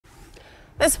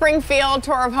The Springfield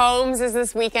Tour of Homes is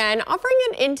this weekend, offering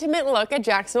an intimate look at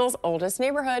Jacksonville's oldest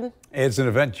neighborhood. It's an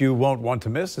event you won't want to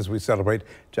miss as we celebrate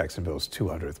Jacksonville's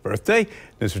 200th birthday.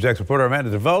 News 4 Jax reporter Amanda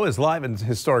DeVoe is live in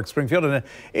historic Springfield, and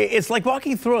it's like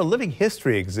walking through a living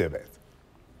history exhibit.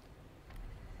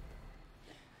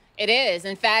 It is.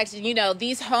 In fact, you know,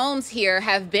 these homes here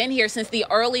have been here since the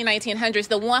early 1900s.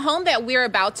 The one home that we're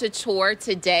about to tour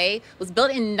today was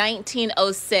built in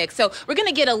 1906. So we're going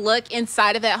to get a look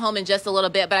inside of that home in just a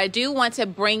little bit. But I do want to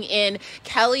bring in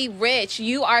Kelly Rich.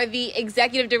 You are the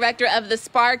executive director of the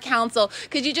SPAR Council.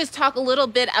 Could you just talk a little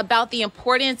bit about the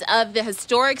importance of the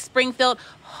historic Springfield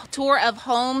Tour of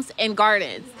Homes and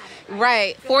Gardens?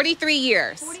 Right. 43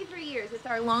 years. 43 years. It's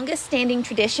our longest standing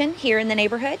tradition here in the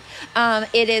neighborhood.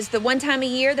 It is the one time a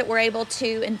year that we're able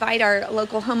to invite our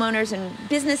local homeowners and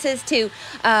businesses to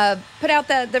put out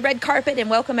the red carpet and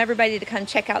welcome everybody to come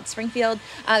check out Springfield.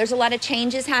 There's a lot of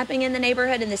changes happening in the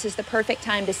neighborhood, and this is the perfect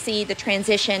time to see the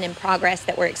transition and progress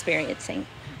that we're experiencing.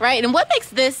 Right. And what makes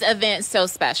this event so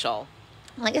special?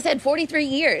 Like I said, 43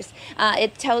 years.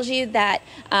 It tells you that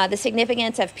the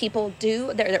significance of people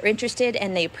they're interested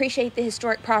and they appreciate the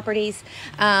historic properties.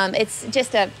 It's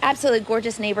just an absolutely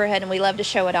gorgeous neighborhood, and we love to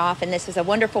show it off. And this is a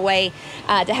wonderful way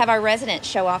to have our residents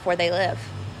show off where they live.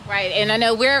 Right, and I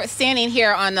know we're standing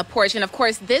here on the porch, and of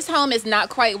course this home is not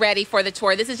quite ready for the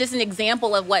tour. This is just an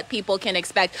example of what people can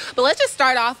expect. But let's just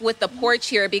start off with the porch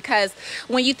here, because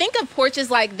when you think of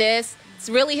porches like this, it's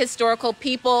really historical.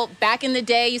 People back in the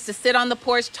day used to sit on the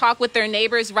porch, talk with their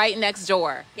neighbors right next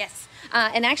door. Yes.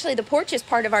 And actually, the porch is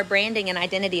part of our branding and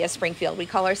identity of Springfield. We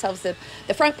call ourselves the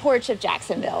front porch of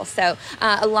Jacksonville. So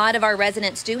a lot of our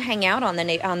residents do hang out on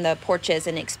the porches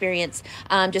and experience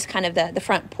just kind of the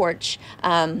front porch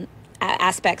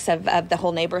aspects of the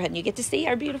whole neighborhood. And you get to see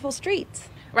our beautiful streets.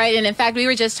 Right, and in fact, we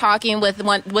were just talking with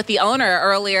the owner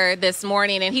earlier this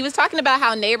morning, and he was talking about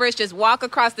how neighbors just walk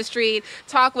across the street,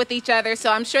 talk with each other.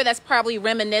 So I'm sure that's probably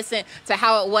reminiscent to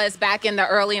how it was back in the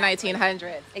early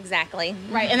 1900s. Exactly.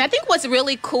 Right, and I think what's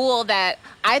really cool that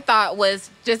I thought was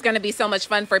just going to be so much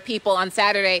fun for people on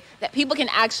Saturday, that people can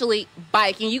actually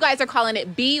bike. And you guys are calling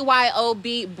it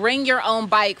BYOB, bring your own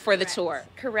bike for the tour.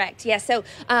 Correct. Yes. So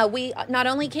we not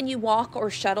only can you walk or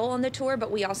shuttle on the tour,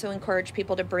 but we also encourage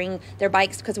people to bring their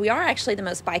bikes, because we are actually the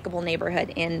most bikeable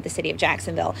neighborhood in the city of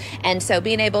Jacksonville. And so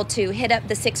being able to hit up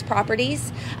the 6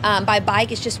 properties by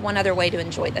bike is just one other way to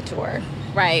enjoy the tour.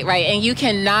 Right, right. And you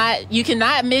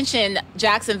cannot mention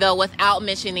Jacksonville without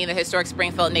mentioning the historic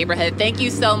Springfield neighborhood. Thank you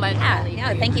so much.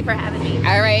 Yeah, thank you for having me.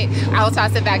 All right. I'll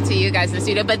toss it back to you guys in the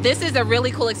studio. But this is a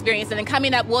really cool experience. And then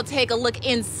coming up, we'll take a look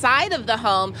inside of the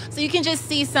home so you can just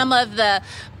see some of the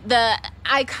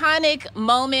iconic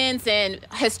moments and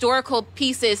historical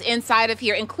pieces inside of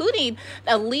here, including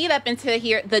a lead up into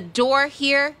here. The door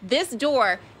here, this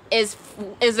door is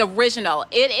original.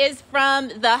 It is from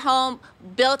the home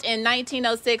built in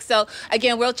 1906. So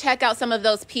again, we'll check out some of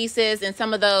those pieces and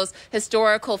some of those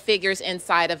historical figures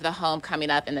inside of the home coming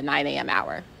up in the 9 a.m.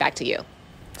 hour. Back to you.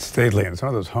 Stately, and some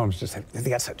of those homes they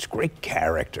got such great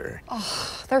character.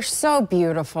 Oh, they're so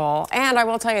beautiful. And I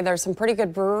will tell you, there's some pretty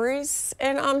good breweries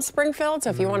in Springfield. So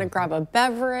if you want to grab a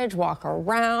beverage, walk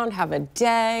around, have a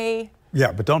day.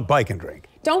 Yeah, but don't bike and drink.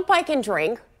 Don't bike and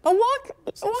drink, but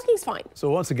walking's fine.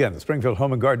 So once again, the Springfield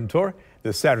Home and Garden Tour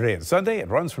this Saturday and Sunday. It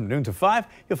runs from noon to 5.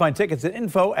 You'll find tickets at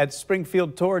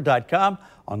info@springfieldtour.com.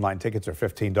 Online tickets are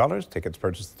 $15. Tickets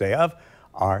purchased the day of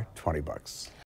are $20.